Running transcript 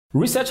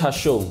Research has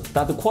shown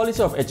that the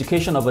quality of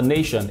education of a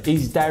nation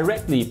is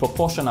directly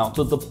proportional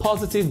to the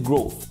positive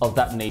growth of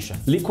that nation.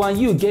 Lee Kuan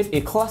Yew gave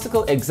a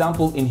classical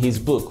example in his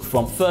book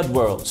From Third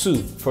World to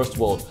First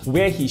World,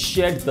 where he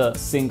shared the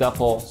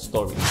Singapore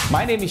story.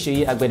 My name is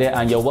Seyi Agbede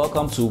and you're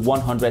welcome to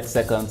 100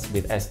 Seconds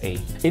with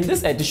SA. In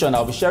this edition,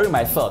 I'll be sharing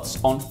my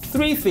thoughts on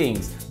 3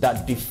 things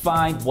that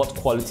define what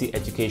quality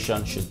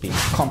education should be.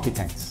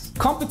 Competence.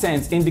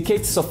 Competence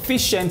indicates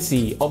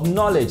sufficiency of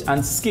knowledge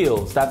and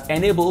skills that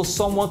enable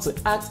someone to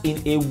act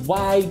in a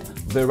wide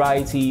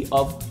variety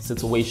of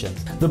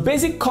situations. The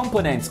basic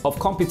components of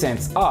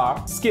competence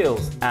are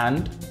skills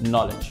and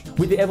knowledge.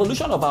 With the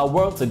evolution of our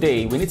world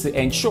today, we need to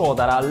ensure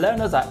that our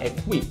learners are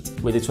equipped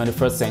with the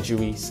 21st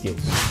century skills.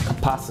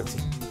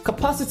 Capacity.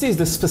 Capacity is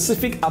the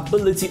specific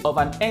ability of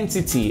an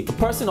entity, a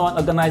person or an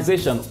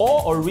organization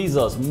or a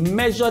resource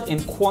measured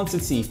in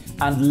quantity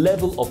and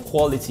level of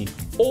quality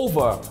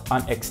over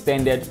an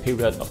extended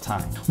period of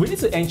time. We need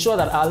to ensure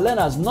that our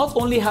learners not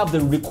only have the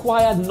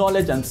required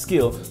knowledge and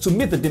skill to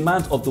meet the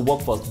demands of the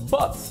workforce,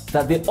 but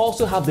that they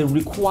also have the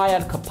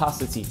required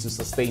capacity to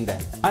sustain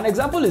them. An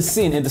example is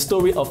seen in the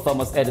story of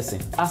Thomas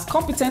Edison. As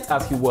competent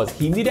as he was,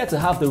 he needed to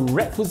have the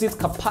requisite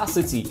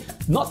capacity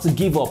not to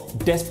give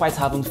up despite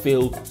having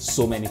failed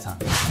so many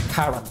times.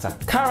 Character.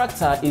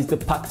 Character is the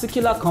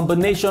particular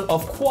combination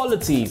of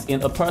qualities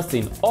in a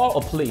person or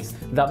a place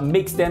that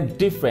makes them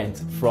different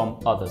from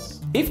others.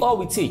 If all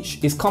we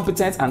teach is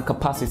competence and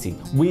capacity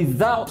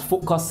without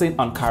focusing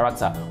on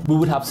character, we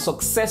would have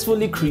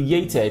successfully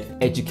created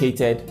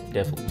educated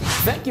devils.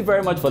 Thank you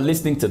very much for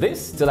listening to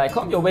this. Till I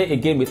come your way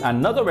again with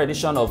another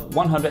edition of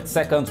 100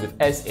 Seconds with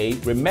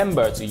SA,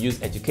 remember to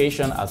use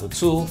education as a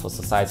tool for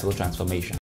societal transformation.